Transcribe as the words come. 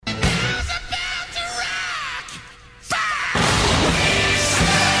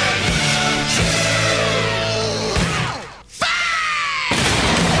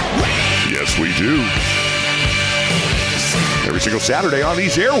single Saturday on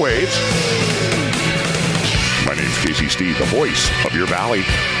these airwaves. My name's Casey Steve, the voice of your valley.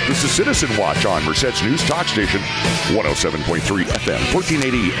 This is Citizen Watch on Merced's News Talk Station, 107.3 FM,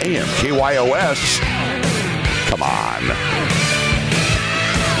 1480 AM, KYOS. Come on.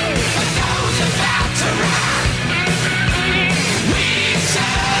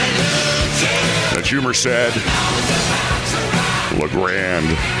 That's you, Merced. LeGrand.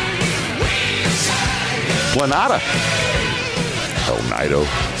 Planada. El Nido.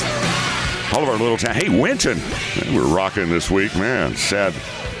 All of our little town. Hey, Winton. We're rocking this week, man. Sad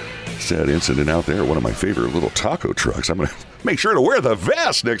incident out there. One of my favorite little taco trucks. I'm going to make sure to wear the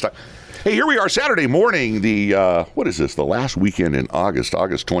vest next time. Hey, here we are Saturday morning. What is this? The last weekend in August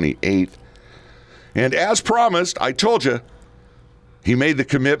 28th. And as promised, I told you, he made the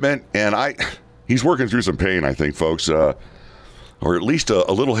commitment, and he's working through some pain, I think, folks, or at least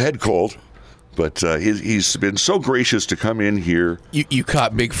a little head cold. But he's been so gracious to come in here. You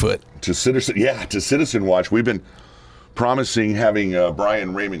caught Bigfoot. To Citizen Watch. We've been promising having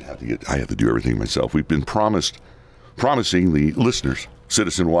Brian Raymond. I have to do everything myself. We've been promising the listeners,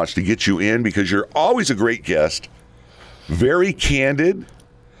 Citizen Watch, to get you in because you're always a great guest, very candid,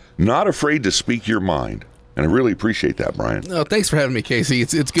 not afraid to speak your mind. And I really appreciate that, Brian. No, thanks for having me, Casey.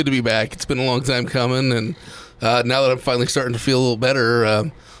 It's good to be back. It's been a long time coming, and now that I'm finally starting to feel a little better,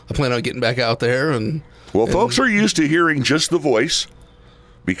 I plan on getting back out there. Folks are used to hearing just the voice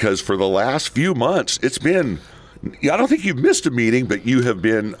because for the last few months, it's been, I don't think you've missed a meeting, but you have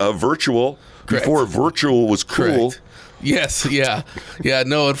been virtual. Correct. Before virtual was cool. Correct. Yes, yeah.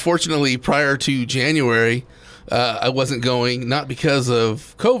 No, unfortunately, prior to January, I wasn't going, not because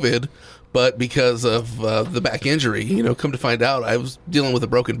of COVID, but because of the back injury. Come to find out, I was dealing with a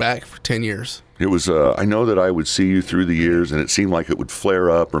broken back for 10 years. It was, I know that I would see you through the years, and it seemed like it would flare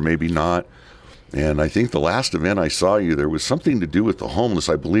up or maybe not. And I think the last event I saw you, there was something to do with the homeless.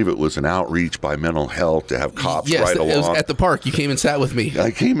 I believe it was an outreach by mental health to have cops ride along. Yes, it was at the park. You came and sat with me.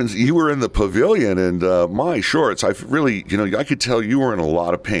 I came and you were in the pavilion, and my shorts, I really, I could tell you were in a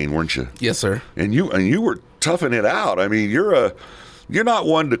lot of pain, weren't you? Yes, sir. And you were toughing it out. I mean, you're not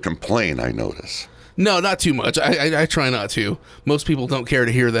one to complain, I notice. No, not too much. I try not to. Most people don't care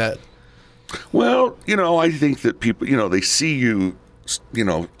to hear that. Well, I think that people, they see you,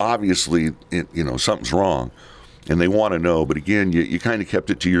 obviously, something's wrong, and they want to know. But again, you kind of kept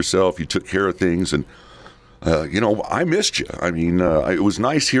it to yourself. You took care of things, and, I missed you. I mean, it was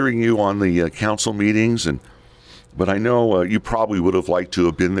nice hearing you on the council meetings, but I know you probably would have liked to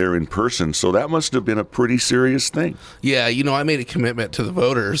have been there in person, so that must have been a pretty serious thing. Yeah, I made a commitment to the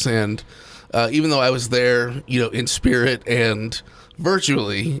voters, and even though I was there, in spirit and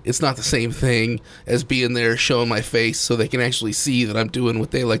virtually, it's not the same thing as being there showing my face so they can actually see that I'm doing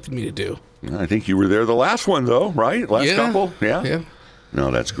what they elected me to do. I think you were there the last one, though, right? Last couple? Yeah. No,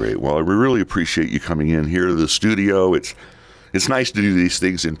 that's great. Well, we really appreciate you coming in here to the studio. It's nice to do these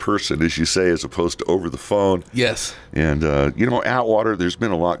things in person, as you say, as opposed to over the phone. Yes. And, Atwater, there's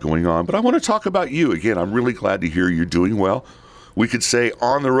been a lot going on. But I want to talk about you. Again, I'm really glad to hear you're doing well. We could say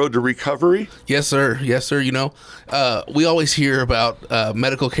on the road to recovery. Yes, sir. Yes, sir. We always hear about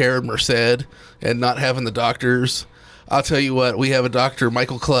medical care at Merced and not having the doctors. I'll tell you what, we have a doctor,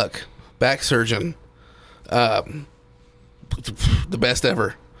 Michael Cluck, back surgeon, the best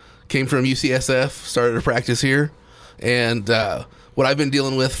ever. Came from UCSF, started to practice here. And what I've been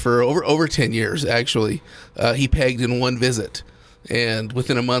dealing with for over 10 years, actually, he pegged in one visit. And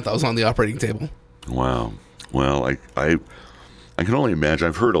within a month, I was on the operating table. Wow. Well, I can only imagine.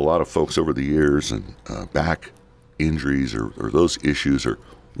 I've heard a lot of folks over the years, and back injuries or those issues are,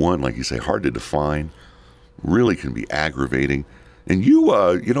 one, like you say, hard to define, really can be aggravating. And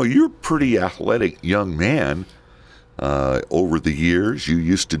you're a pretty athletic young man. Over the years, you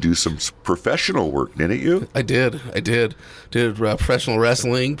used to do some professional work, didn't you? I did. Did professional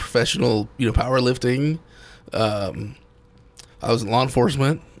wrestling, professional, powerlifting. I was in law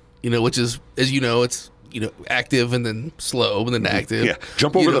enforcement, which is, as you know, it's, active and then slow and then active. Yeah.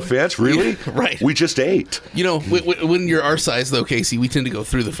 Jump over the fence, really? Yeah, right. We just ate. When you're our size, though, Casey, we tend to go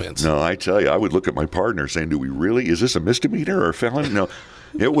through the fence. No, I tell you, I would look at my partner saying, "Do we really? Is this a misdemeanor or a felony?" No,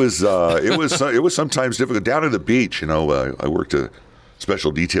 it was sometimes difficult. Down at the beach, I worked a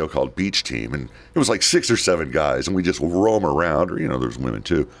special detail called Beach Team, and it was like 6 or 7 guys, and we just roam around, or there's women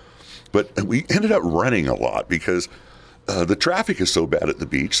too, but we ended up running a lot because the traffic is so bad at the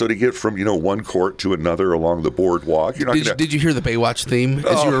beach. So to get from one court to another along the boardwalk, you're not gonna... Did you hear the Baywatch theme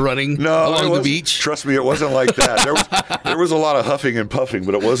as you were running along the beach? Trust me, it wasn't like that. There was a lot of huffing and puffing,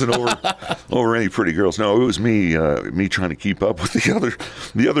 but it wasn't over any pretty girls. No, it was me trying to keep up with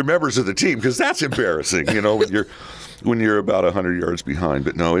the other members of the team, because that's embarrassing, when you're about 100 yards behind.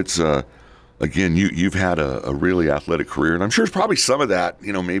 But no, it's again, you've had a really athletic career, and I'm sure it's probably some of that,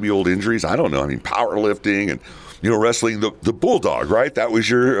 maybe old injuries. I don't know. I mean, powerlifting and wrestling, the Bulldog, right? That was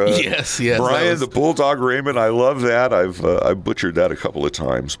your yes, Brian, the Bulldog Raymond. I love that. I've butchered that a couple of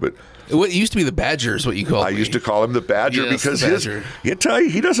times, but what used to be the Badger is what you called me. I used to call him the Badger, yes, because the Badger. I tell you,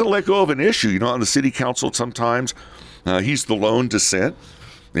 he doesn't let go of an issue. On the city council sometimes he's the lone dissent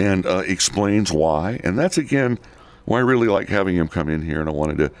and explains why, and that's again why I really like having him come in here, and I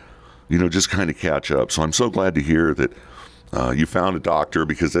wanted to just kind of catch up. So I'm so glad to hear that. You found a doctor,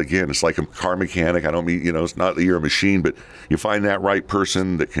 because again, it's like a car mechanic. I don't mean, it's not that you're a machine, but you find that right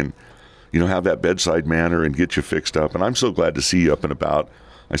person that can, have that bedside manner and get you fixed up. And I'm so glad to see you up and about.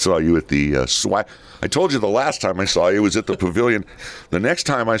 I saw you at the swag. I told you the last time I saw you was at the pavilion. The next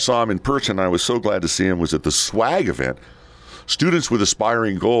time I saw him in person, I was so glad to see him, was at the swag event. Students with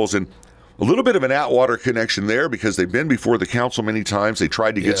aspiring goals, and a little bit of an Atwater connection there, because they've been before the council many times. They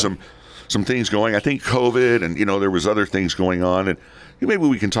tried to get some things going. I think COVID and, there was other things going on. And maybe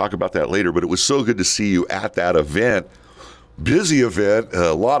we can talk about that later, but it was so good to see you at that event. Busy event,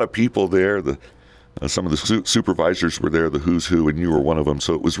 a lot of people there. Some of the supervisors were there, the who's who, and you were one of them.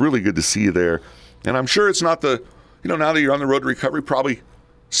 So it was really good to see you there. And I'm sure it's not now that you're on the road to recovery, probably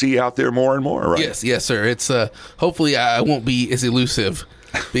see you out there more and more, right? Yes, sir. It's hopefully I won't be as elusive,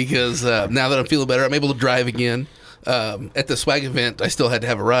 because now that I'm feeling better, I'm able to drive again. At the swag event, I still had to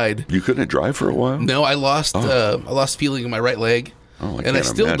have a ride. You couldn't drive for a while? No, I lost feeling in my right leg, and I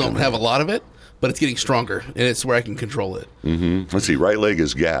still don't have a lot of it, but it's getting stronger, and it's where I can control it. Mm-hmm. Let's see, right leg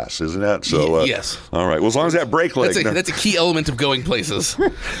is gas, isn't that? So yes. All right. Well, as long as that brake leg. That's a key element of going places.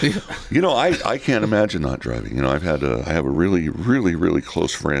 I can't imagine not driving. I have a really, really, really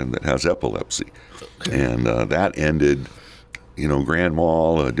close friend that has epilepsy, and that ended. Grand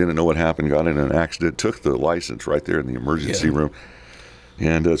Mall, didn't know what happened, got in an accident, took the license right there in the emergency room.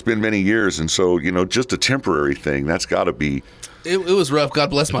 And it's been many years. And so, just a temporary thing, that's got to be. It was rough. God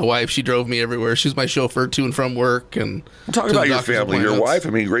bless my wife. She drove me everywhere. She's my chauffeur to and from work. And we'll talk about your family, your wife.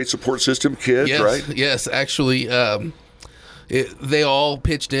 I mean, great support system, kids, right? Yes, actually. They all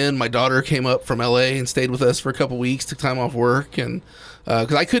pitched in. My daughter came up from L.A. and stayed with us for a couple weeks, took time off work, and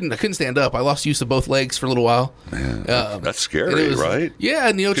because I couldn't stand up. I lost use of both legs for a little while. Man, that's scary, right? Yeah,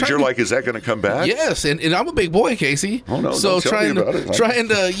 and because you're like, is that going to come back? Yes, and I'm a big boy, Casey. Oh no, so trying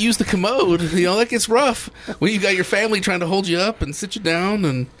to use the commode, that gets rough when you got your family trying to hold you up and sit you down.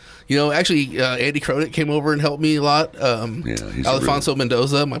 And actually, Andy Crodick came over and helped me a lot. Alfonso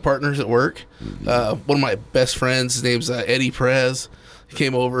Mendoza, my partners at work. Mm-hmm. One of my best friends, his name's Eddie Perez. He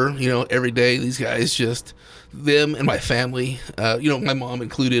came over, every day. These guys just, them and my family, my mom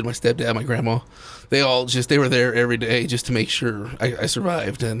included, my stepdad, my grandma, they were there every day just to make sure I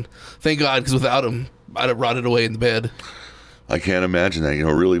survived. And thank God, because without them, I'd have rotted away in the bed. I can't imagine that.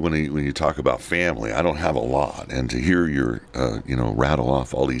 Really, when you talk about family, I don't have a lot. And to hear your, rattle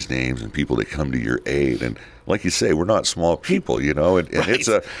off all these names and people that come to your aid. And like you say, we're not small people, and right. It's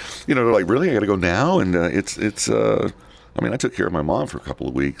they're like, really, I got to go now? And I took care of my mom for a couple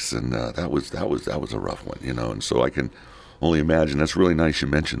of weeks, and that was a rough one, And so I can only imagine. That's really nice you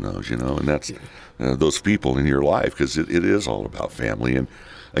mentioned those, and that's those people in your life, because it is all about family. And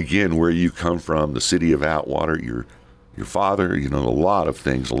again, where you come from, the city of Atwater, your father, a lot of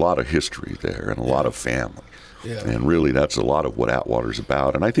things, a lot of history there, and a lot of family. Yeah. And really, that's a lot of what Atwater's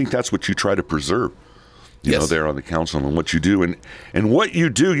about. And I think that's what you try to preserve, there on the council, and what you do. And what you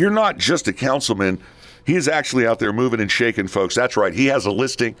do, you're not just a councilman. He's actually out there moving and shaking folks. That's right. He has a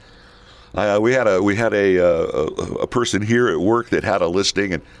listing. We had a person here at work that had a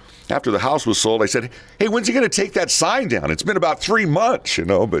listing, and after the house was sold, I said, "Hey, when's he going to take that sign down? It's been about 3 months,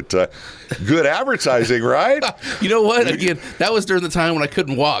 but good advertising, right?" You know what? Again, that was during the time when I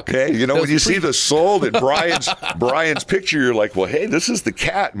couldn't walk. Hey, when you see the sold and Brian's picture, you're like, "Well, hey, this is the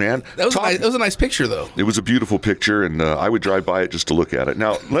cat, man." That was a nice picture, though. It was a beautiful picture, and I would drive by it just to look at it.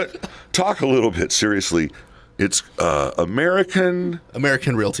 Now, let's talk a little bit seriously. It's American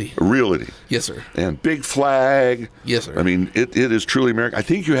Realty. Yes, sir. And Big Flag. Yes, sir. I mean, it is truly American. I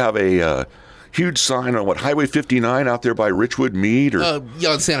think you have a huge sign on Highway 59 out there by Richwood Mead, or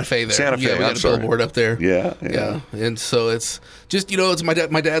on Santa Fe there. Santa Fe. Yeah, we got a billboard up there. Yeah. And so it's just it's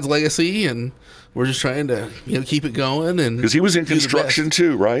my dad's legacy, and we're just trying to keep it going. And because he was in construction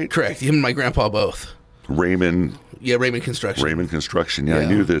too, right? Correct. Him and my grandpa both. Raymond Yeah, Raymond Construction. Raymond Construction. Yeah, I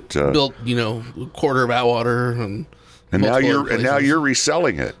knew that. Built, a quarter of Atwater and now multiple you're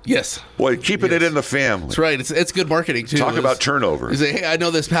reselling it. Yes. Boy, keeping it in the family. That's right. It's good marketing too. Talk about turnover. You say, hey, I know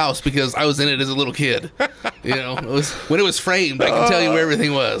this house because I was in it as a little kid. When it was framed, I can tell you where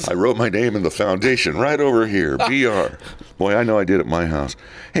everything was. I wrote my name in the foundation right over here. BR. Boy, I know I did at my house.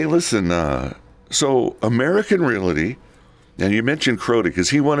 Hey, listen. So American Realty, and you mentioned Crotic. Is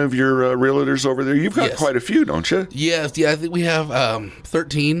he one of your realtors over there? You've got Yes. quite a few, don't you? Yes. Yeah. I think we have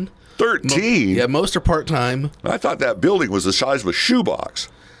 13. 13. Yeah, most are part time. I thought that building was the size of a shoebox.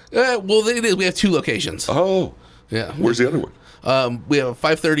 Well, it is. We have 2 locations. Oh, Yeah. where's the other one? We have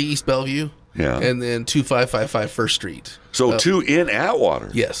 530 East Bellevue. Yeah. And then 2555 First Street. So 2 in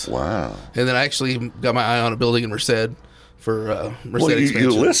Atwater. Yes. Wow. And then I actually got my eye on a building in Merced for Merced Well, you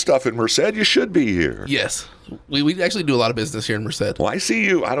expansion. list stuff in Merced. You should be here. Yes. We actually do a lot of business here in Merced. Well, I see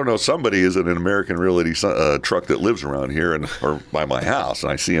you. I don't know. Somebody is in an American Realty truck that lives around here or by my house,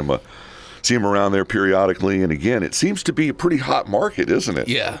 and I see him around there periodically. And again, it seems to be a pretty hot market, isn't it?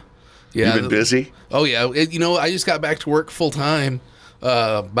 Yeah. Yeah. You've been busy? Oh, yeah. I just got back to work full time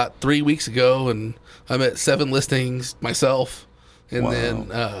about 3 weeks ago, and I'm at 7 listings myself. And Wow.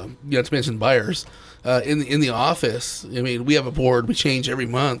 then, to mention buyers. In the office, I mean, we have a board. We change every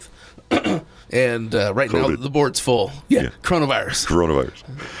month. And right now, COVID. the board's full. Yeah. Yeah. Coronavirus.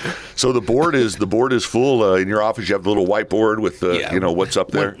 So the board is full. In your office, you have the little whiteboard with what's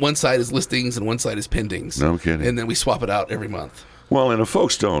up there. One side is listings and one side is pendings. No kidding. And then we swap it out every month. Well, and if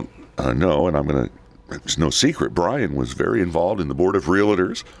folks don't know, and it's no secret, Brian was very involved in the board of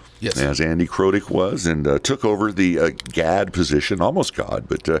realtors. Yes. As Andy Crotic was, and took over the GAD position, almost God,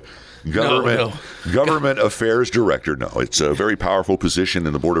 but government affairs director. No, it's a very powerful position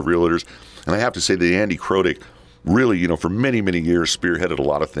in the board of realtors. And I have to say that Andy Crotic really, for many, many years spearheaded a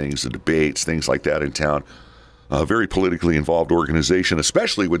lot of things, the debates, things like that in town. A very politically involved organization,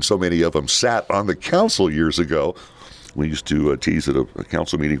 especially when so many of them sat on the council years ago. We used to tease that a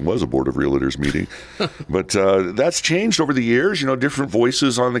council meeting was a board of realtors meeting. But that's changed over the years, different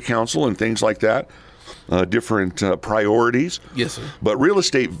voices on the council and things like that, different priorities. Yes, sir. But real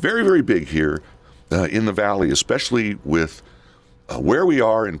estate, very, very big here in the Valley, especially with where we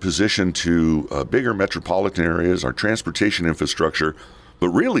are in position to bigger metropolitan areas, our transportation infrastructure, but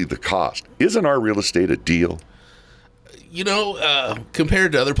really the cost. Isn't our real estate a deal?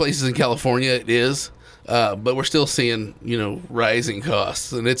 Compared to other places in California, it is. But we're still seeing, rising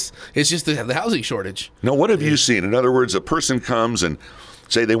costs, and it's just the housing shortage. Now, what have you seen? In other words, a person comes and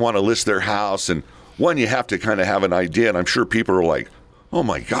say they want to list their house, and you have to kind of have an idea, and I'm sure people are like, oh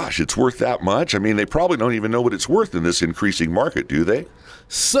my gosh, it's worth that much? I mean, they probably don't even know what it's worth in this increasing market, do they?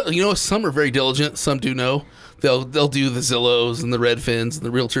 So, some are very diligent. Some do know. They'll do the Zillows and the Redfins and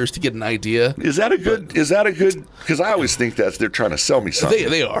the realtors to get an idea. Is that a good? Because I always think they're trying to sell me something.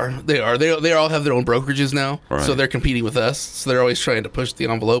 They are. They all have their own brokerages now, right. So they're competing with us. So they're always trying to push the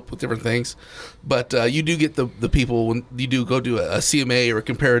envelope with different things. But you do get the people when you do go do a CMA or a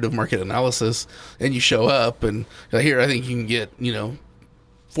comparative market analysis, and you show up and here I think you can get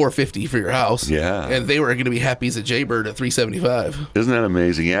 $450 for your house. Yeah. And they were going to be happy as a Jaybird at $375. Isn't that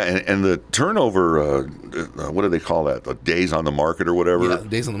amazing? Yeah. And the turnover, what do they call that? The days on the market or whatever? Yeah,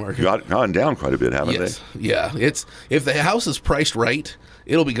 days on the market. Gone down quite a bit, haven't Yes. they? Yeah. If the house is priced right,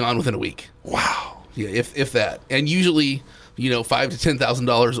 it'll be gone within a week. Wow. Yeah, if that. And usually, $5,000 to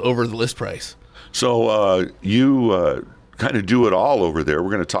 $10,000 over the list price. So you kind of do it all over there.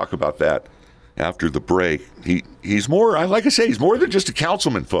 We're going to talk about that after the break. He's more, like I say, he's more than just a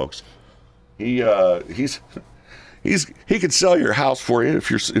councilman, folks. He can sell your house for you if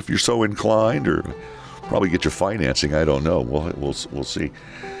you're so inclined, or probably get you financing. I don't know. We'll see.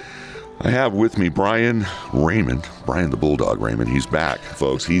 I have with me Brian Raymond, Brian the Bulldog Raymond. He's back,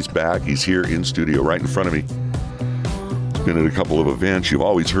 folks. He's back. He's here in studio right in front of me. He's been at a couple of events. You've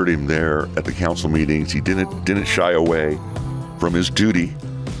always heard him there at the council meetings. He didn't shy away from his duty.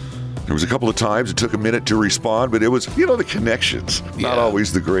 There was a couple of times it took a minute to respond, but it was, the connections. Not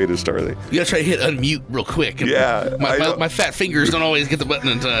always the greatest, are they? You got to try to hit unmute real quick. Yeah. My fat fingers don't always get the button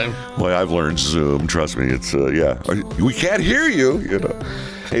in time. Well, I've learned Zoom. Trust me. It's, we can't hear you,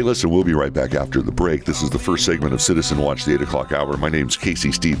 Hey, listen, we'll be right back after the break. This is the first segment of Citizen Watch, the 8 o'clock hour. My name's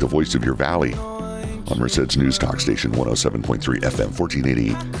Casey Steed, the voice of your valley, on Merced's News Talk Station, 107.3 FM,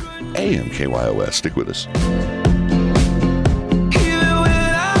 1480 AM KYOS. Stick with us.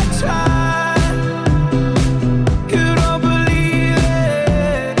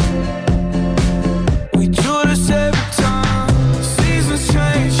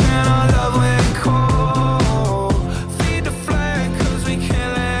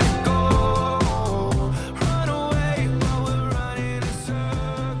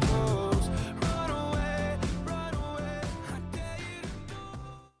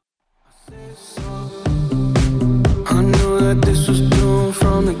 I knew that this was doomed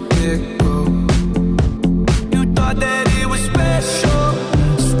from the get-go. You thought that it was special.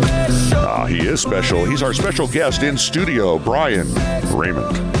 He is special. He's our special guest in studio, Brian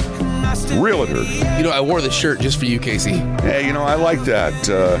Raymond, realtor. You know, I wore this shirt just for you, Casey. Hey, you know, I like that.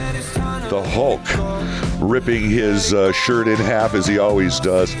 The Hulk ripping his shirt in half as he always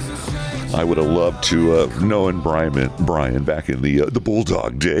does. I would have loved to have known Brian back in the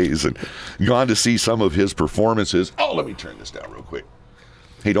Bulldog days and gone to see some of his performances. Oh, let me turn this down real quick.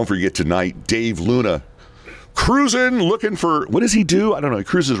 Hey, don't forget tonight, Dave Luna cruising, looking for, what does he do? I don't know. He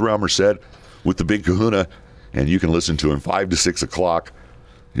cruises around Merced with the Big Kahuna, and you can listen to him 5 to 6 o'clock.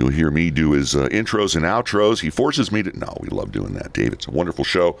 You'll hear me do his intros and outros. He forces me to, no, we love doing that, Dave. It's a wonderful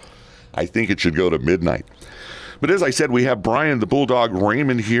show. I think it should go to midnight. But as I said, we have Brian the Bulldog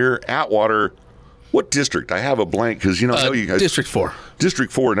Raymond here, Atwater. What district? I have a blank because, you know, I know you guys. District 4.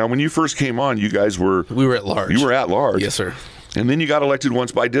 District 4. Now, when you first came on, you guys were. We were at large. You were at large. Yes, sir. And then you got elected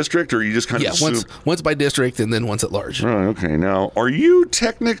once by district, or you just kind of assumed? once by district and then once at large. Oh, okay. Now, are you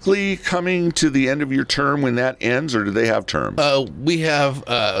technically coming to the end of your term when that ends, or do they have terms? We have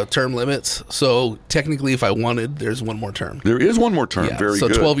term limits, so technically, if I wanted, there's one more term. There is one more term. Yeah, Very so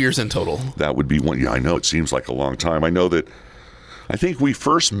good. 12 years in total. That would be one. Yeah, I know it seems like a long time. I know that. I think we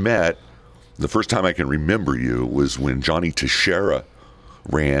first met. The first time I can remember you was when Johnny Teixeira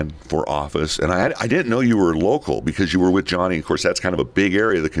ran for office, and I didn't know you were local because you were with Johnny. Of course, that's kind of a big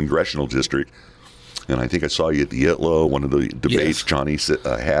area, the congressional district. And I think I saw you at the Itlo, one of the debates Johnny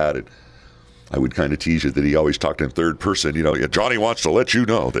had. And I would kind of tease you that he always talked in third person. You know, Johnny wants to let you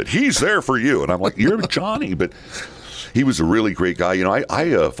know that he's there for you. And I'm like, you're Johnny, but he was a really great guy. You know,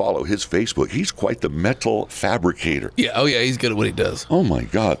 I follow his Facebook. He's quite the metal fabricator. Yeah. Oh, yeah. He's good at what he does. Oh my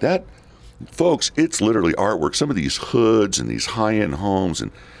God, that. Folks, it's literally artwork. Some of these hoods and these high-end homes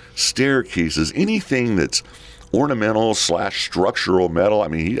and staircases, anything that's ornamental / structural metal. I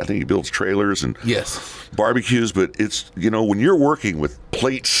mean, I think he builds trailers and barbecues, but it's, you know, when you're working with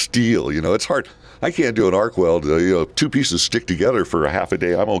plate steel, you know, it's hard. I can't do an arc weld. You know, 2 pieces stick together for a half a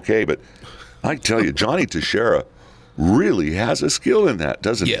day. I'm okay, but I tell you, Johnny Teixeira really has a skill in that,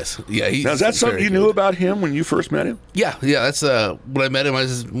 doesn't he? Yes. Yeah. Now, is that something you knew about him when you first met him? Yeah. Yeah. That's when I met him. I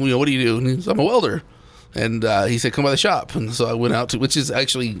said, you know, what do you do? And he said, I'm a welder. And he said, come by the shop. And so I went out to, which is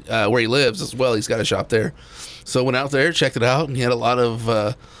actually where he lives as well. He's got a shop there. So I went out there, checked it out, and he had a lot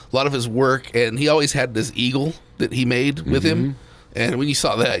of his work. And he always had this eagle that he made with him. And when you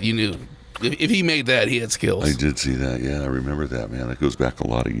saw that, you knew if he made that, he had skills. I did see that. Yeah, I remember that, man. That goes back a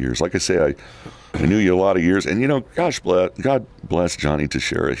lot of years. Like I say, I knew you a lot of years. And, you know, God bless Johnny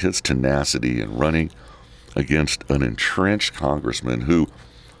Teixeira, his tenacity in running against an entrenched congressman who,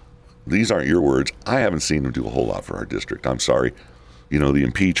 these aren't your words, I haven't seen him do a whole lot for our district. I'm sorry. You know, the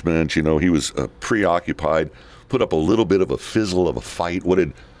impeachment, you know, he was preoccupied, put up a little bit of a fizzle of a fight. What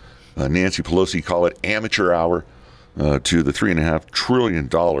did Nancy Pelosi call it? Amateur hour to the $3.5 trillion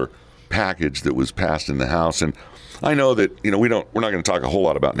package that was passed in the House. And I know that, you know, we're not going to talk a whole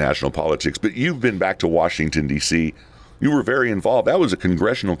lot about national politics, but you've been back to Washington, D.C. You were very involved. That was a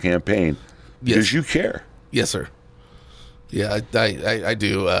congressional campaign because you care. Yes, sir. Yeah, I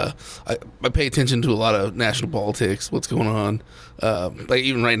do. I pay attention to a lot of national politics, what's going on. Like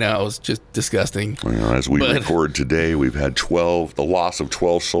even right now, it's just disgusting. You know, as we record today, we've had the loss of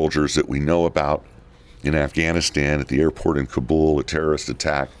 12 soldiers that we know about in Afghanistan at the airport in Kabul, a terrorist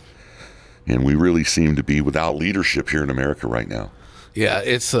attack. And we really seem to be without leadership here in America right now. Yeah,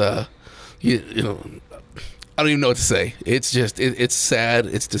 it's you know, I don't even know what to say. It's just it's sad.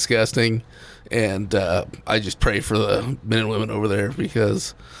 It's disgusting, and I just pray for the men and women over there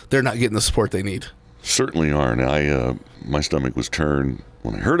because they're not getting the support they need. Certainly are. And my stomach was turned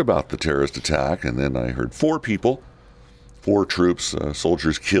when I heard about the terrorist attack, and then I heard 4 troops,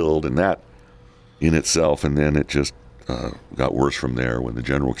 soldiers killed, and that in itself, and then it just got worse from there when the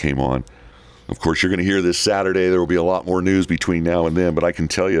general came on. Of course, you're going to hear this Saturday. There will be a lot more news between now and then, but I can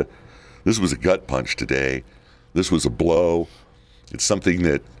tell you, this was a gut punch today. This was a blow. It's something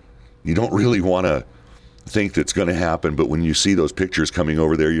that you don't really want to think that's going to happen, but when you see those pictures coming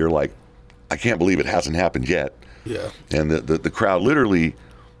over there, you're like, I can't believe it hasn't happened yet. Yeah. And the crowd literally,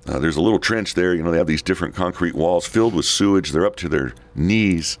 there's a little trench there. You know, they have these different concrete walls filled with sewage. They're up to their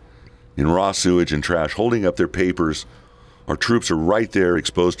knees in raw sewage and trash, holding up their papers. Our troops are right there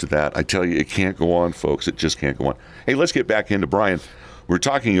exposed to that. I tell you, it can't go on, folks. It just can't go on. Hey, let's get back into Brian. We're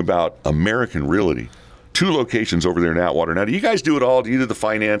talking about American Realty. 2 locations over there in Atwater. Now, do you guys do it all? Do you do the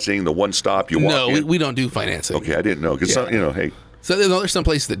financing, the one-stop? No, we don't do financing. Okay, I didn't know. Because, you know, hey, So there's some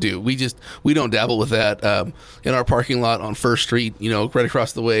places that do. We don't dabble with that. In our parking lot on First Street, right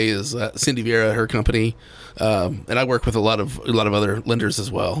across the way is Cindy Vieira, her company, and I work with a lot of other lenders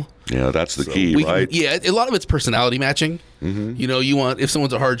as well. Yeah, that's the key, right? A lot of it's personality matching. Mm-hmm. You want, if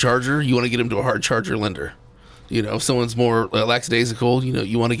someone's a hard charger, you want to get them to a hard charger lender. If someone's more lackadaisical,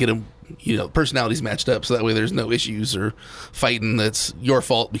 you want to get them, personalities matched up, so that way there's no issues or fighting that's your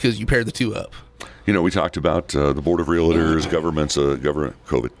fault because you paired the two up. We talked about the Board of Realtors, government,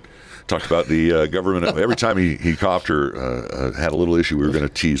 COVID. Talked about the government. Every time he coughed or had a little issue, we were going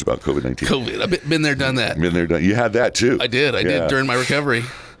to tease about COVID-19. COVID. I've been there, done that. Been there, done. You had that too. I did during my recovery.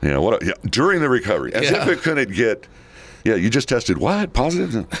 Yeah, during the recovery. As if it couldn't get, you just tested what?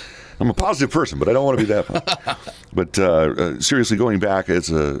 Positive? I'm a positive person, but I don't want to be that positive. But seriously, going back as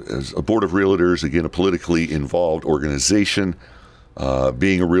a Board of Realtors, again, a politically involved organization,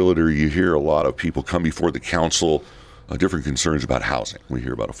 being a realtor, you hear a lot of people come before the council, different concerns about housing. We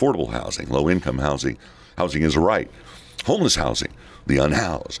hear about affordable housing, low-income housing, housing is a right, homeless housing, the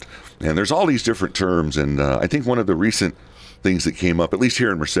unhoused. And there's all these different terms. And I think one of the recent things that came up, at least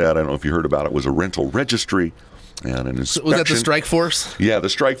here in Merced, I don't know if you heard about it, was a rental registry and an inspection. Was that the strike force? Yeah, the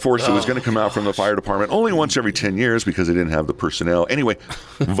strike force that was going to come out from the fire department only once every 10 years because they didn't have the personnel. Anyway,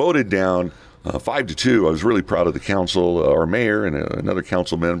 voted down 5-2. I was really proud of the council. Our mayor and another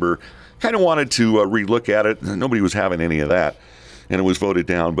council member kind of wanted to relook at it. Nobody was having any of that, and it was voted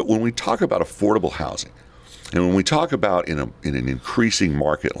down. But when we talk about affordable housing, and when we talk about in an increasing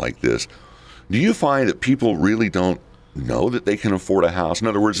market like this, do you find that people really don't know that they can afford a house? In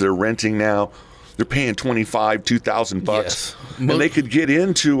other words, they're renting now. They're paying $2,000 bucks, and they could get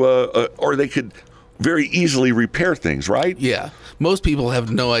into or they could very easily repair things, right? Yeah. Most people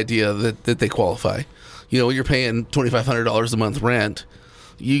have no idea that they qualify. When you're paying $2,500 a month rent,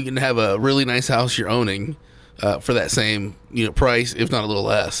 you can have a really nice house you're owning for that same price, if not a little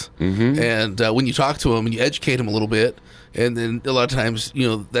less. Mm-hmm. And when you talk to them and you educate them a little bit, and then a lot of times,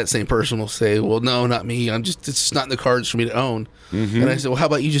 that same person will say, well, no, not me. It's just not in the cards for me to own. Mm-hmm. And I said, well, how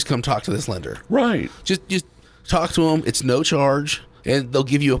about you just come talk to this lender? Right. Just talk to them. It's no charge, and they'll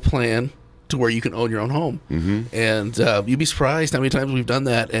give you a plan to where you can own your own home. Mm-hmm. And you'd be surprised how many times we've done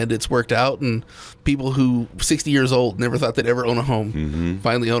that, and it's worked out. And people who 60 years old never thought they'd ever own a home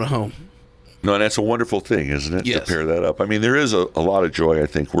finally own a home. No, and that's a wonderful thing, isn't it? Yes. To pair that up. I mean, there is a lot of joy, I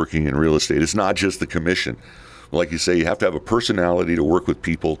think, working in real estate. It's not just the commission. Like you say, you have to have a personality to work with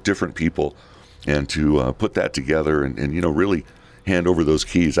people, different people, and to put that together and really hand over those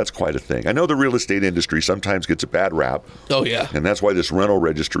keys. That's quite a thing. I know the real estate industry sometimes gets a bad rap. Oh, yeah. And that's why this rental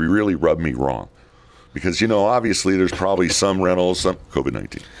registry really rubbed me wrong. Because, obviously there's probably some rentals, some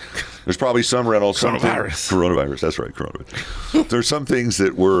COVID-19. There's probably some rentals. Coronavirus. That's right, coronavirus. There's some things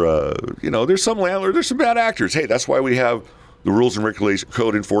that were, there's some landlords, there's some bad actors. Hey, that's why we have the rules and regulation,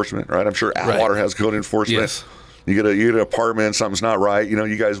 code enforcement, right? I'm sure Atwater has code enforcement. Yes. You get an apartment, something's not right.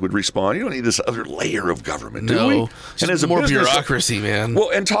 You guys would respond. You don't need this other layer of government, do we? And as more bureaucracy, man.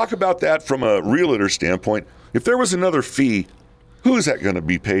 Well, and talk about that from a realtor standpoint. If there was another fee, who is that going to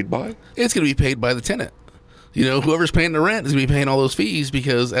be paid by? It's going to be paid by the tenant. Whoever's paying the rent is going to be paying all those fees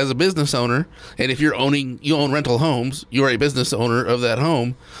because as a business owner, and if you own rental homes, you're a business owner of that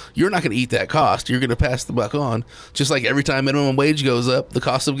home, you're not going to eat that cost. You're going to pass the buck on. Just like every time minimum wage goes up, the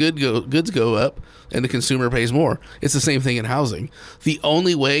cost of goods go up and the consumer pays more. It's the same thing in housing. The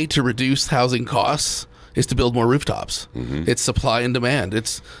only way to reduce housing costs is to build more rooftops. Mm-hmm. It's supply and demand.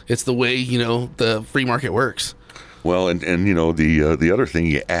 It's the way, the free market works. Well, and the other thing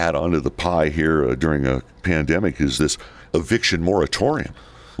you add onto the pie here during a pandemic is this eviction moratorium,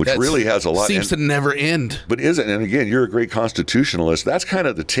 which really has a lot. Seems to never end. But isn't? And again, you're a great constitutionalist. That's kind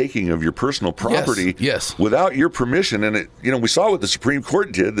of the taking of your personal property without your permission. And we saw what the Supreme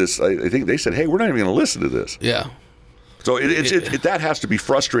Court did. I think they said, hey, we're not even going to listen to this. Yeah. So that has to be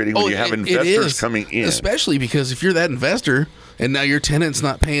frustrating when you have investors coming in. Especially because if you're that investor and now your tenant's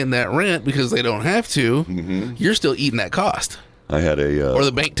not paying that rent because they don't have to, you're still eating that cost. I had or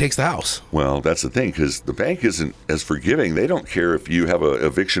the bank takes the house. Well, that's the thing, because the bank isn't as forgiving. They don't care if you have an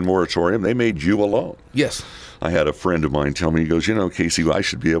eviction moratorium. They made you a loan. Yes. I had a friend of mine tell me, he goes, Casey, I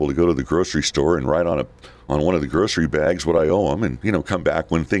should be able to go to the grocery store and write on one of the grocery bags what I owe them and, come back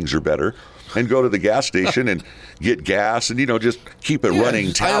when things are better. And go to the gas station and get gas and, just keep a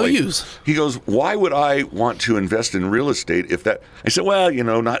running tally. IOUs. He goes, why would I want to invest in real estate if that... I said, well,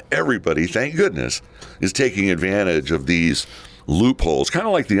 not everybody, thank goodness, is taking advantage of these loopholes, kind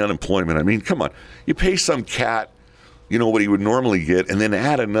of like the unemployment. I mean, come on. You pay some cat, what he would normally get, and then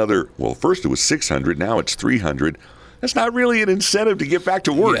add another... Well, first it was $600, now it's $300. that's not really an incentive to get back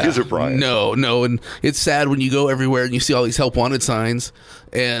to work, is it, Brian? No. And it's sad when you go everywhere and you see all these help wanted signs,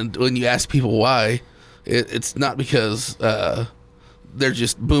 and when you ask people why, it's not because they're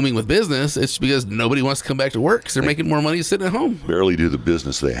just booming with business. It's because nobody wants to come back to work because they're making more money sitting at home. Barely do the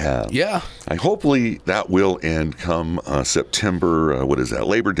business they have. Yeah. Hopefully that will end come September,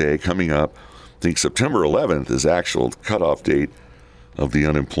 Labor Day coming up. I think September 11th is actual cutoff date of the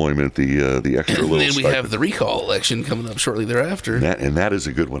unemployment, the extra little And then we stipend. have the recall election coming up shortly thereafter. And that is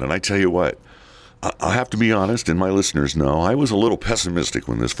a good one. And I tell you what, I'll have to be honest, and my listeners know, I was a little pessimistic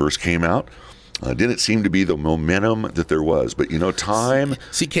when this first came out. Didn't seem to be the momentum that there was. But, time...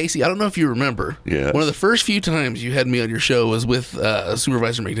 See, Casey, I don't know if you remember. Yes. One of the first few times you had me on your show was with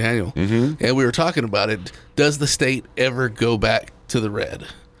Supervisor McDaniel. Mm-hmm. And we were talking about it. Does the state ever go back to the red?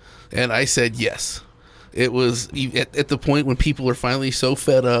 And I said yes. It was at the point when people are finally so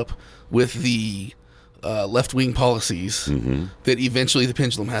fed up with the left-wing policies that eventually the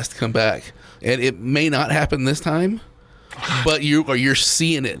pendulum has to come back. And it may not happen this time, but you're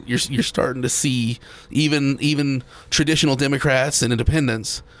seeing it. You're starting to see even traditional Democrats and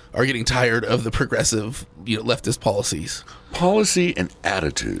independents are getting tired of the progressive, leftist policies. Policy and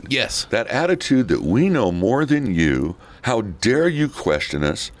attitude. Yes. That attitude that we know more than you. How dare you question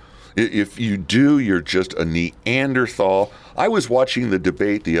us? If you do, you're just a Neanderthal. I was watching the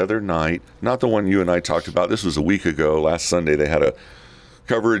debate the other night, not the one you and I talked about. This was a week ago. Last Sunday, they had a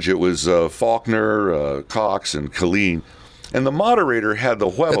coverage. It was Faulkner, Cox, and Killeen. And the moderator had the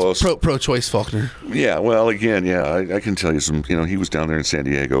huevos. That's pro-choice Faulkner. Yeah, well, again, I can tell you some. He was down there in San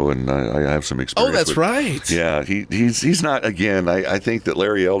Diego, and I have some experience. Oh, that's right. Yeah, he's not. Again, I think that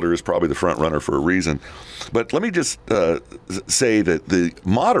Larry Elder is probably the front runner for a reason. But let me just say that the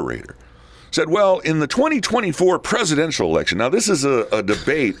moderator said, well, in the 2024 presidential election. Now, this is a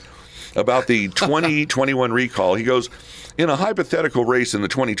debate about the 2021 recall. He goes, in a hypothetical race in the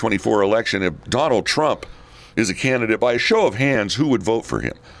 2024 election, if Donald Trump is a candidate, by a show of hands, who would vote for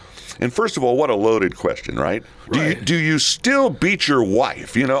him? And first of all, what a loaded question, right? Do you still beat your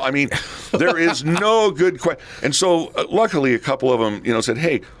wife? There is no good question. And so luckily, a couple of them, said,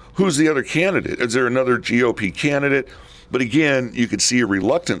 hey, who's the other candidate? Is there another GOP candidate? But again, you could see a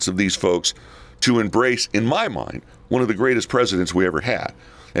reluctance of these folks to embrace, in my mind, one of the greatest presidents we ever had,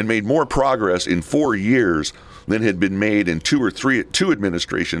 and made more progress in 4 years than had been made in two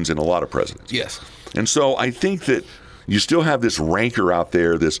administrations in a lot of presidents. Yes. And so I think that you still have this rancor out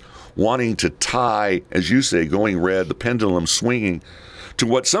there, this wanting to tie, as you say, going red, the pendulum swinging to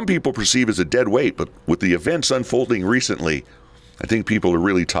what some people perceive as a dead weight. But with the events unfolding recently, I think people are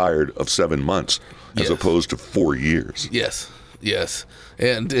really tired of 7 months as opposed to 4 years. Yes.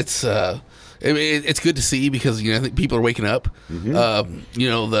 And it's it's good to see because I think people are waking up.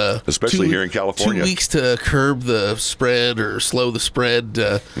 Especially here in California, 2 weeks to curb the spread or slow the spread.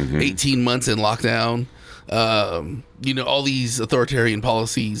 18 months in lockdown. All these authoritarian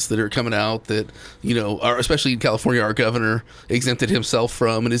policies that are coming out that are, especially in California, our governor exempted himself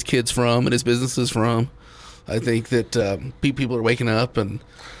from, and his kids from, and his businesses from. I think that people are waking up and.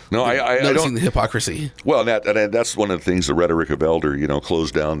 No, I don't. The hypocrisy. Well, that's one of the things. The rhetoric of Elder,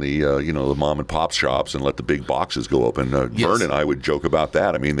 closed down the the mom and pop shops and let the big boxes go open. Vern and I would joke about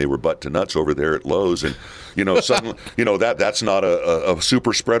that. I mean, they were butt to nuts over there at Lowe's, and suddenly, that's not a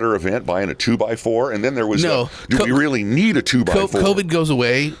super spreader event. Buying a 2x4, and then there was do we really need a 2x4? COVID goes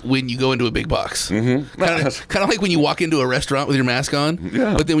away when you go into a big box. Mm-hmm. Kind of like when you walk into a restaurant with your mask on,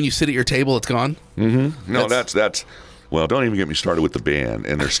 but then when you sit at your table, it's gone. Mm-hmm. No, that's. Well, don't even get me started with the band,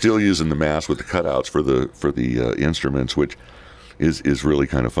 and they're still using the mask with the cutouts for the instruments, which is really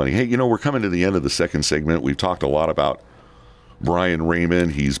kind of funny. Hey, we're coming to the end of the second segment. We've talked a lot about Brian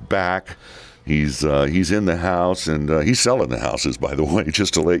Raymond. He's back. He's in the house, and he's selling the houses, by the way,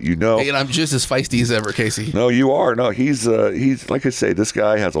 just to let you know. Hey, and I'm just as feisty as ever, Casey. No, you are. No, he's like I say, this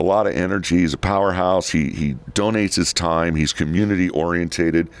guy has a lot of energy. He's a powerhouse. He donates his time. He's community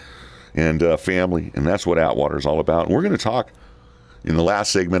orientated. And family, and that's what Atwater is all about. And we're going to talk in the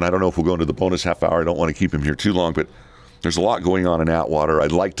last segment. I don't know if we'll go into the bonus half hour. I don't want to keep him here too long, but there's a lot going on in Atwater.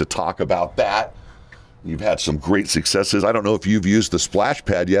 I'd like to talk about that. You've had some great successes. I don't know if you've used the splash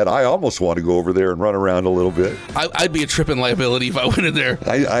pad yet. I almost want to go over there and run around a little bit. I'd be a tripping liability if I went in there.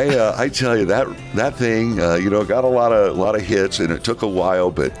 I tell you, that thing, got a lot of hits, and it took a while,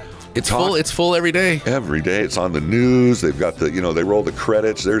 but. It's full every day. Every day. It's on the news. They've got they roll the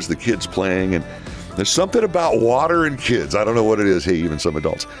credits. There's the kids playing. And there's something about water and kids. I don't know what it is. Hey, even some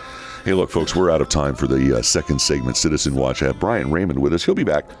adults. Hey, look, folks, we're out of time for the second segment, Citizen Watch. I have Brian Raymond with us. He'll be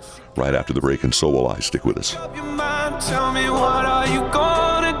back right after the break, and so will I. Stick with us. Up your mind, tell me what are you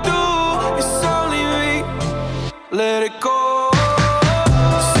gonna do? It's only me. let it go.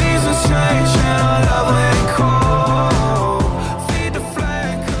 Seasons change and our love let it go. Feed the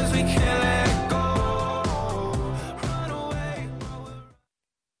flag 'cause we can't let it go. Run away.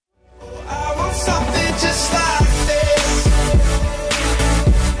 I want something just like this.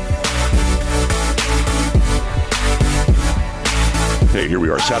 Hey, here we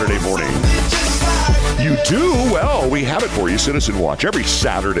are, Saturday morning. You do? Well, we have it for you, Citizen Watch, every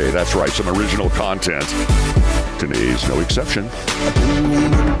Saturday. That's right, some original content. Today's no exception.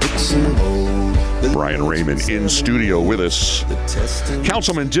 Brian Raymond in studio with us.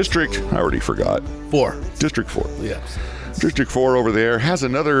 Councilman District, I already forgot. 4. District 4. Yeah. District 4 over there has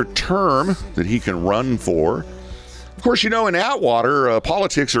another term that he can run for. Of course, you know, in Atwater,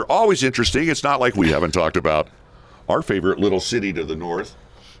 politics are always interesting. It's not like we haven't talked about our favorite little city to the north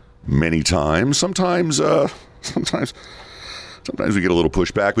many times. Sometimes we get a little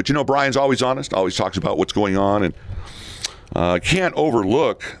pushback, but you know, Brian's always honest, always talks about what's going on, and can't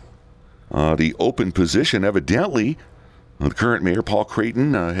overlook the open position. Evidently, the current mayor, Paul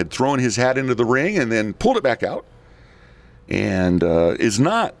Creighton, had thrown his hat into the ring and then pulled it back out and is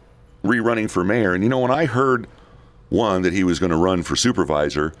not rerunning for mayor. And you know, when I heard that he was going to run for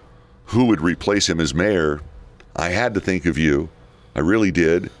supervisor, who would replace him as mayor, I had to think of you. I really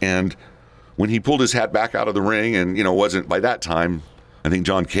did. And when he pulled his hat back out of the ring, and, you know, wasn't by that time, I think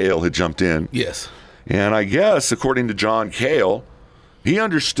John Cale had jumped in. Yes. And I guess, according to John Cale, he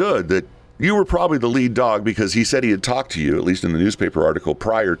understood that you were probably the lead dog because he said he had talked to you, at least in the newspaper article,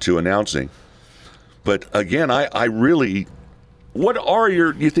 prior to announcing. But again, I really,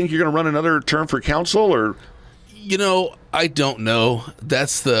 you think you're going to run another term for council, or? You know, I don't know.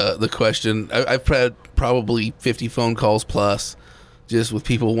 That's the question. I've had probably 50 phone calls plus, just with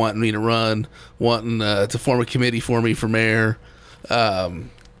people wanting me to run, wanting to form a committee for me for mayor. I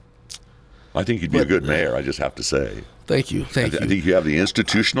think you'd be a good mayor, I just have to say. Thank you. I think you have the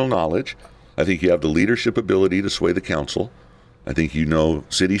institutional knowledge. I think you have the leadership ability to sway the council. I think you know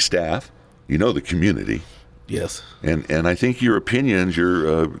city staff. You know the community. Yes. And I think your opinions,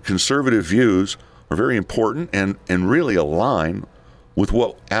 your conservative views are very important and really align with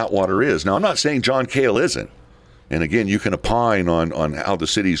what Atwater is. Now, I'm not saying John Cale isn't. And again, you can opine on how the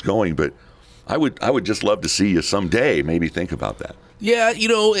city's going, but I would just love to see you someday maybe think about that. Yeah, you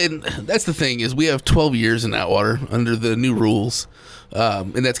know, and that's the thing is we have 12 years in Atwater under the new rules,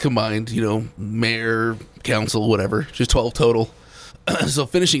 and that's combined, you know, mayor, council, whatever, just 12 total. So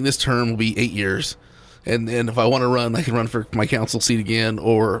finishing this term will be 8 years, and if I want to run, I can run for my council seat again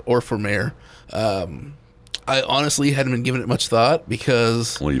or for mayor. I honestly hadn't been giving it much thought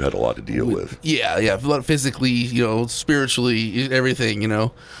because... Well, you had a lot to deal with. Yeah, a lot physically, you know, spiritually, everything, you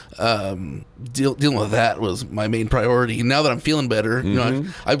know. Dealing with that was my main priority. Now that I'm feeling better, you know,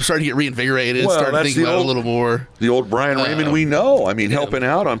 I'm starting to get reinvigorated, starting thinking about it a little more. The old Brian Raymond we know. I mean, helping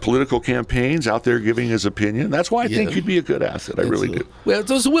out on political campaigns, out there giving his opinion. That's why I think you'd be a good asset. I really do. Well,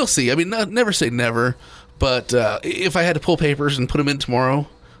 so we'll see. I mean, never say never, but if I had to pull papers and put them in tomorrow,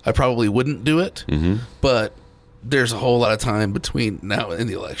 I probably wouldn't do it, but there's a whole lot of time between now and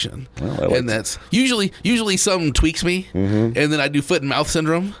the election. Well, and that's usually something tweaks me, and then I do foot and mouth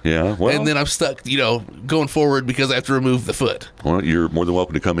syndrome. Yeah, well, and then I'm stuck, you know, going forward because I have to remove the foot. Well, you're more than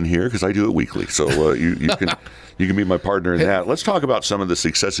welcome to come in here because I do it weekly, so you can be my partner in that. Let's talk about some of the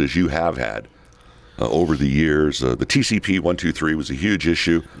successes you have had over the years. The TCP 123 was a huge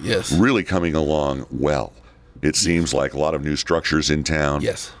issue. Yes, really coming along well. It seems like a lot of new structures in town.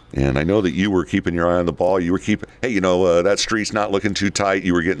 Yes. And I know that you were keeping your eye on the ball. You were hey, you know, that street's not looking too tight.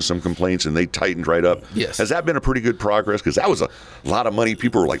 You were getting some complaints, and they tightened right up. Yes. Has that been a pretty good progress? Because that was a lot of money.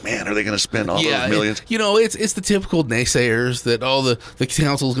 People were like, man, are they going to spend all those millions? You know, it's the typical naysayers that the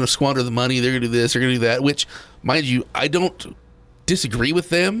council's going to squander the money. They're going to do this. They're going to do that, which, mind you, I don't disagree with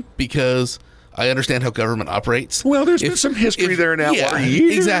them because I understand how government operates. Well, there's been some history there in Atwater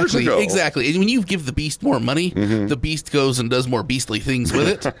years ago. Exactly. And when you give the beast more money, the beast goes and does more beastly things with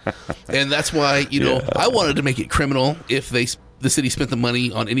it. And that's why, you know, I wanted to make it criminal if the city spent the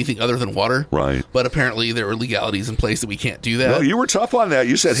money on anything other than water. Right. But apparently there were legalities in place that we can't do that. No, you were tough on that.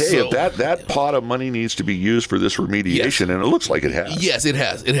 You said, hey, if that pot of money needs to be used for this remediation, and it looks like it has. Yes, it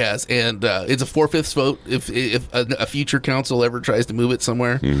has. It has. And it's a 4/5 vote if a future council ever tries to move it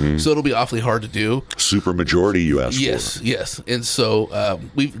somewhere. So it'll be awfully hard to do. Super majority you asked for. Yes. And so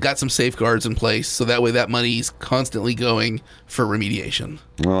we've got some safeguards in place so that way that money is constantly going for remediation.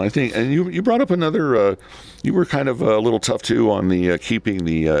 Well, I think, and you brought up another, you were kind of a little tough too on the keeping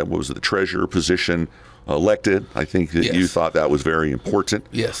the, the treasurer position elected. I think that you thought that was very important.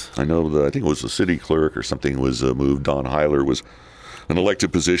 Yes. I know I think it was the city clerk or something was moved. Don Heiler was an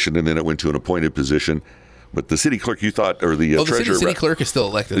elected position, and then it went to an appointed position. But the city clerk, you thought, or the Oh, the treasurer, city clerk is still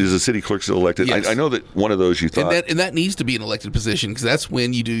elected. is the city clerk still elected? Yes. I know that one of those you thought. And that needs to be an elected position because that's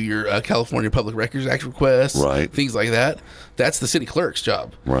when you do your California Public Records Act requests, Right. things like that. That's the city clerk's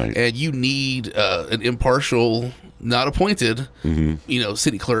job, Right. And you need an impartial, not appointed,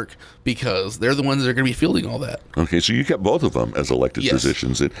 city clerk because they're the ones that are going to be fielding all that. Okay, so you kept both of them as elected Yes.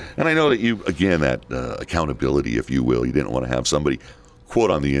 positions. And I know that you, again, that accountability, if you will, you didn't want to have somebody,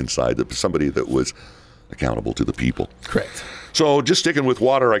 quote, on the inside, that somebody that was accountable to the people. Correct. So just sticking with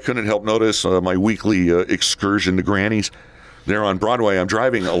water, I couldn't help notice my weekly excursion to Granny's. There on Broadway, I'm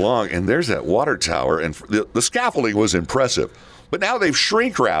driving along, and there's that water tower, and the scaffolding was impressive. But now they've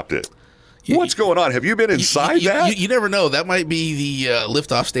shrink-wrapped it. What's going on? Have you been inside that? You never know. That might be the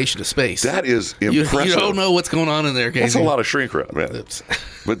liftoff station to space. That is impressive. You don't know what's going on in there, Casey. That's a lot of shrink wrap, man.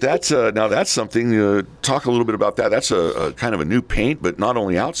 But that's now that's something. Talk a little bit about that. That's a kind of a new paint, but not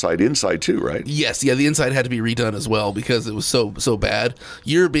only outside, inside too, right? Yes, yeah. The inside had to be redone as well because it was so bad.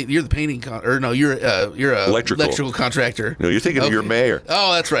 You're the painting you're a electrical contractor. No, you're thinking of your mayor.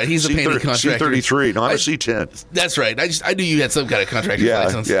 Oh, that's right. He's a painting contractor. C33. No, I'm a C10. That's right. I knew you had some kind of contractor's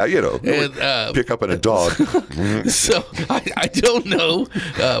license. Yeah, you know. And, pick up on a dog. So I don't know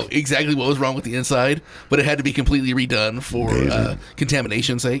exactly what was wrong with the inside, but it had to be completely redone for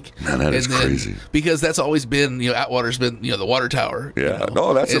contamination's sake. Man, that is crazy. Because that's always been, Atwater's been, the water tower. Yeah.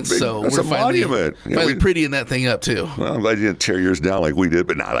 No, that's and a big, so that's we're a monument. Finally prettying that thing up too. Well, I'm glad you didn't tear yours down like we did,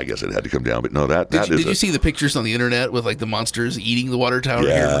 but not. I guess it had to come down. But no, Did you see the pictures on the internet with like the monsters eating the water tower?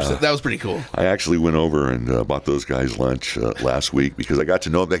 Yeah. Here? That was pretty cool. I actually went over and bought those guys lunch last week because I got to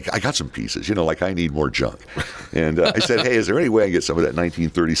know them. I got some pieces, like I need more junk. And I said, hey, is there any way I can get some of that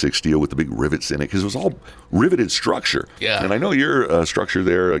 1936 steel with the big rivets in it? Because it was all riveted structure. Yeah. And I know your structure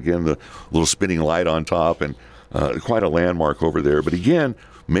there, again, the little spinning light on top and quite a landmark over there. But again,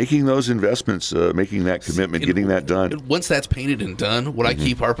 making those investments, making that commitment, getting that done. Once that's painted and done, what I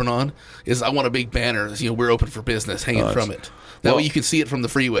keep harping on is I want a big banner. We're open for business hanging from it. That way you can see it from the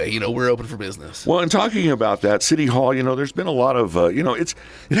freeway. We're open for business. Well, and talking about that, City Hall, there's been a lot of, it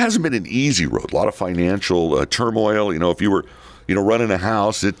hasn't been an easy road. A lot of financial turmoil. If you were, running a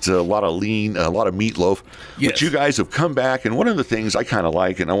house, it's a lot of lean, a lot of meatloaf. Yes. But you guys have come back, and one of the things I kind of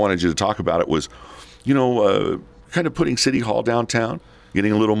like, and I wanted you to talk about it, was, kind of putting City Hall downtown.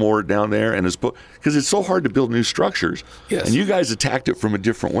 Getting a little more down there, and because it's so hard to build new structures. Yes. And you guys attacked it from a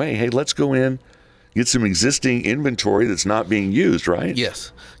different way. Hey, let's go in, get some existing inventory that's not being used, right?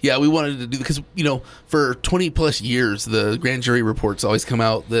 Yes. Yeah, we wanted to do because for 20 plus years the grand jury reports always come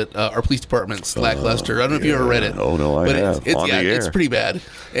out that our police department's lackluster. I don't know if you ever read it. Oh no, I have. It's pretty bad.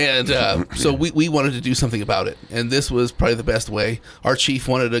 And so we wanted to do something about it, and this was probably the best way. Our chief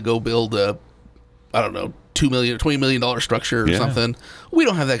wanted to go build a $20 million structure or something. We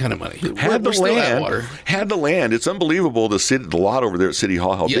don't have that kind of money. We're still at water. Had the land. It's unbelievable the lot over there at City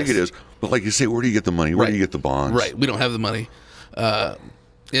Hall, how big it is. But like you say, where do you get the money? Where do you get the bonds? Right. We don't have the money.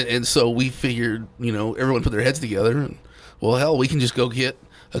 And so we figured, everyone put their heads together. And, well, hell, we can just go get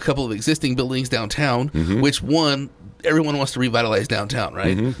a couple of existing buildings downtown, which everyone wants to revitalize downtown,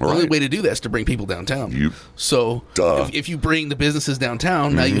 right? The only way to do that is to bring people downtown. If you bring the businesses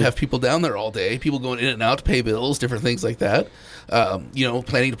downtown, now you have people down there all day, people going in and out to pay bills, different things like that.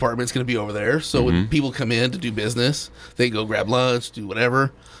 Planning department's going to be over there. So when people come in to do business, they go grab lunch, do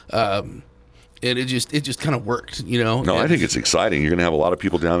whatever. And it just kind of worked, No, I think it's exciting. You're going to have a lot of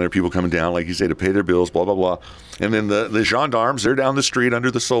people down there, people coming down, like you say, to pay their bills, blah, blah, blah. And then the gendarmes, they're down the street under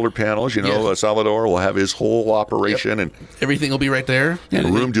the solar panels. Salvador will have his whole operation. And everything will be right there.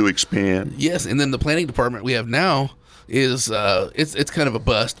 And room to expand. Yes, and then the planning department we have now is it's kind of a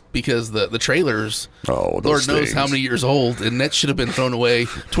bust because the trailers, Lord knows how many years old, and that should have been thrown away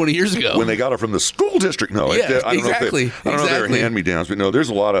 20 years ago when they got it from the school district. No, yeah, I don't know if they're hand-me-downs, but no, there's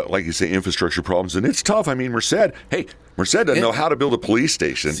a lot of, like you say, infrastructure problems, and it's tough. I mean, Merced doesn't know how to build a police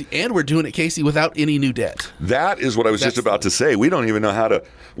station, and we're doing it, Casey, without any new debt. That is what I was just about to say. We don't even know how to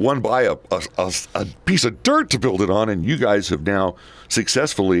buy a piece of dirt to build it on, and you guys have now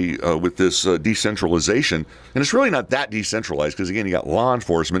successfully with this decentralization, and it's really not that decentralized because again, you got law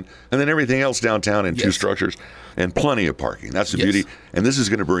enforcement and then everything else downtown in two structures and plenty of parking. That's the beauty, and this is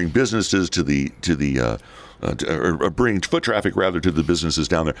going to bring businesses or bring foot traffic rather to the businesses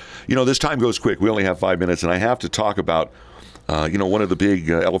down there. This time goes quick. We only have 5 minutes, and I have to talk about one of the big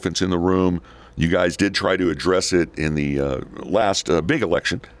elephants in the room. You guys did try to address it in the last big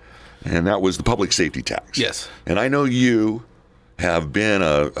election, and that was the public safety tax. Yes, and I know you have been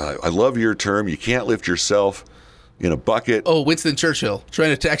I love your term, you can't lift yourself in a bucket. Oh, Winston Churchill,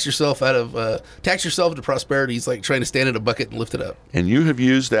 trying to tax yourself into prosperity is like trying to stand in a bucket and lift it up. And you have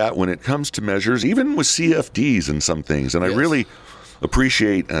used that when it comes to measures, even with CFDs and some things. And I Yes. really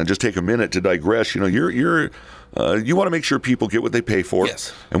appreciate, just take a minute to digress. You want to make sure people get what they pay for.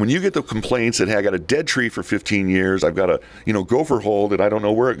 Yes. And when you get the complaints that, hey, I got a dead tree for 15 years, I've got a, gopher hole that I don't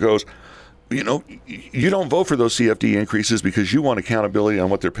know where it goes. You don't vote for those CFD increases because you want accountability on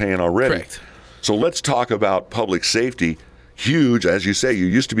what they're paying already. Correct. So let's talk about public safety. Huge, as you say, you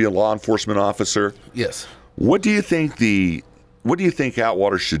used to be a law enforcement officer. Yes. What do you think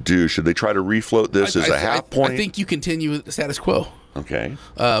Atwater should do? Should they try to refloat this as a half point? I think you continue with the status quo. Okay.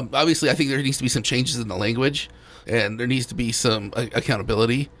 Obviously, I think there needs to be some changes in the language, and there needs to be some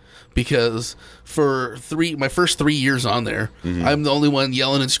accountability. Because for my first 3 years on there, I'm the only one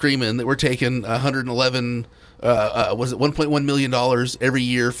yelling and screaming that we're taking 111, was it $1.1 million every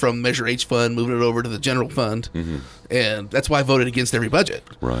year from Measure H fund, moving it over to the general fund, and that's why I voted against every budget.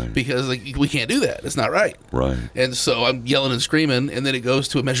 Right. Because we can't do that. It's not right. Right. And so I'm yelling and screaming, and then it goes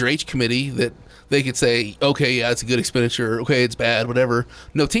to a Measure H committee that they could say, okay, yeah, it's a good expenditure. Okay, it's bad, whatever.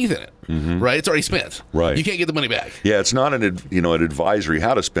 No teeth in it, right? It's already spent. Right. You can't get the money back. Yeah, it's not an advisory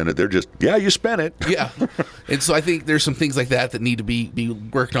how to spend it. They're just, you spent it. Yeah. And so I think there's some things like that that need to be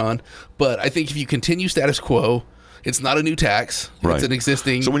worked on. But I think if you continue status quo, it's not a new tax. Right. It's an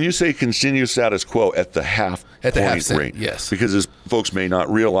existing. So when you say continue status quo at the half cent, rate, yes. Because as folks may not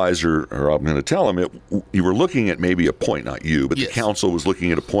realize, or I'm going to tell them, you were looking at maybe a point, not you, but Yes. the council was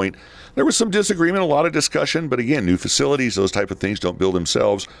looking at a point. There was some disagreement, a lot of discussion, but again, new facilities, those type of things don't build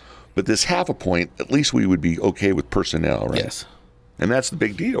themselves. But this half a point, at least we would be okay with personnel, right? Yes. And that's the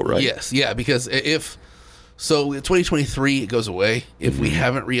big deal, right? Yes. Yeah. Because in 2023, it goes away. If we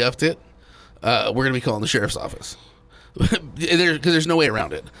haven't re-upped it, we're going to be calling the sheriff's office. Because there's no way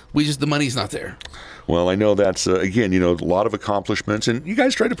around it. The money's not there. Well, I know that's again, a lot of accomplishments, and you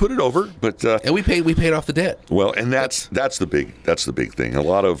guys tried to put it over, but And we paid off the debt. well, and that's the big thing. A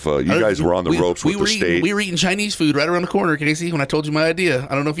lot of you guys were on the ropes with the state. We were eating Chinese food right around the corner, Casey, when I told you my idea.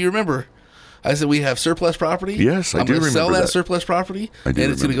 I don't know if you remember. I said we have surplus property. Yes, I do I'm going to sell remember that that. surplus property, I do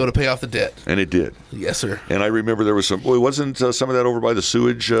and it's going to remember. go to pay off the debt. And it did. Yes, sir. And I remember there was some. Well, wasn't some of that over by the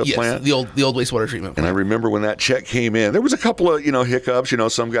sewage Yes, plant? the old wastewater treatment And I plant. remember when that check came in, there was a couple of hiccups.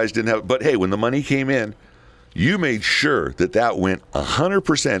 Some guys didn't have. But hey, when the money came in, you made sure that went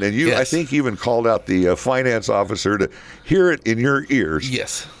 100%. And you, I Yes. think, even called out the finance officer to hear it in your ears.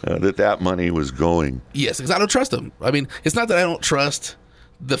 Yes. That money was going. Yes, because I don't trust them. I mean, it's not that I don't trust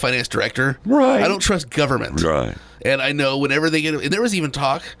the finance director. Right. I don't trust government. Right. And I know whenever they get, and there was even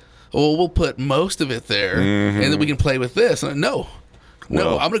talk, we'll put most of it there, and then we can play with this. And no,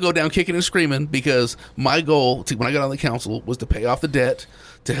 Well- I'm going to go down kicking and screaming because my goal when I got on the council was to pay off the debt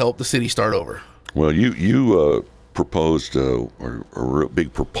to help the city start over. Well, you proposed, or a real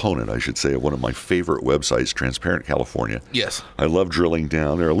big proponent, I should say, of one of my favorite websites, Transparent California. Yes. I love drilling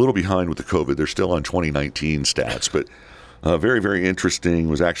down. They're a little behind with the COVID. They're still on 2019 stats, but very, very interesting.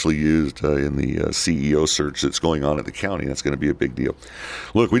 Was actually used in the CEO search that's going on at the county. That's going to be a big deal.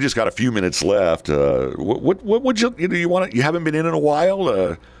 Look, we just got a few minutes left. What would you want? You haven't been in a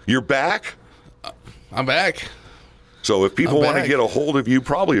while. You're back. I'm back. So if people I'm want to back. get a hold of you,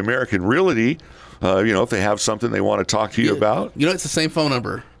 probably American Realty. If they have something they want to talk to you about, It's the same phone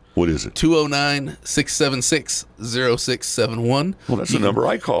number. what is it? 209-676-0671. Well, that's the number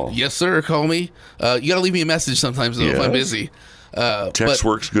I call. Yes, sir. Call me. You got to leave me a message sometimes, though, if I'm Yes. busy. Text but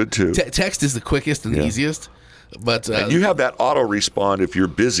works good too. Text is the quickest and Yeah. easiest. But And you have that auto respond if you're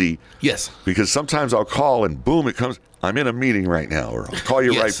busy, yes. because sometimes I'll call and boom, it comes. I'm in a meeting right now, or I'll call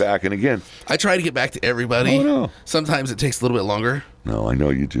you Yes. right back. And again, I try to get back to everybody. Oh, no. Sometimes it takes a little bit longer. no, I know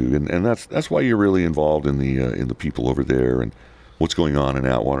you do, and that's why you're really involved in the people over there and what's going on in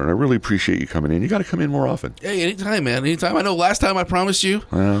Atwater. And I really appreciate you coming in. You got to come in more often. Hey, anytime, man. Anytime. I know last time I promised you.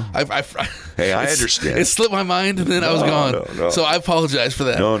 Well, hey, I it's- understand. It slipped my mind and then I was No, gone. no. So I apologize for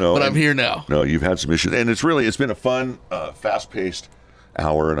that. No. But I'm and- here now. No, you've had some issues, and it's been a fun, fast-paced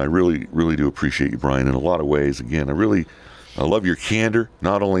hour, and I really, really do appreciate you, Brian, in a lot of ways. Again, I love your candor,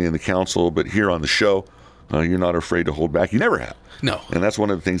 not only in the council but here on the show. You're not afraid to hold back. You never have. No. And that's one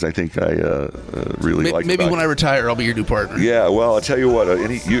of the things I think I really like. Maybe about when I you. retire, I'll be your new partner. Yeah, well, I'll tell you what.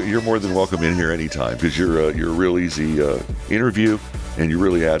 You're more than welcome in here anytime, because you're a real easy interview, and you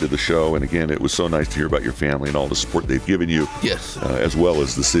really add to the show. And again, it was so nice to hear about your family and all the support they've given you, Yes. as well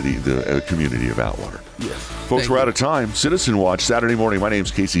as the city, the community of Atwater. Yes. Folks, Thank we're you. out of time. Citizen Watch, Saturday morning. My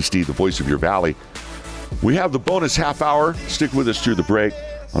name's Casey Steed, the voice of your valley. We have the bonus half hour. Stick with us through the break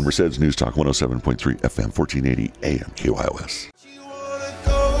on Merced's News Talk 107.3 FM, 1480 AM KYOS.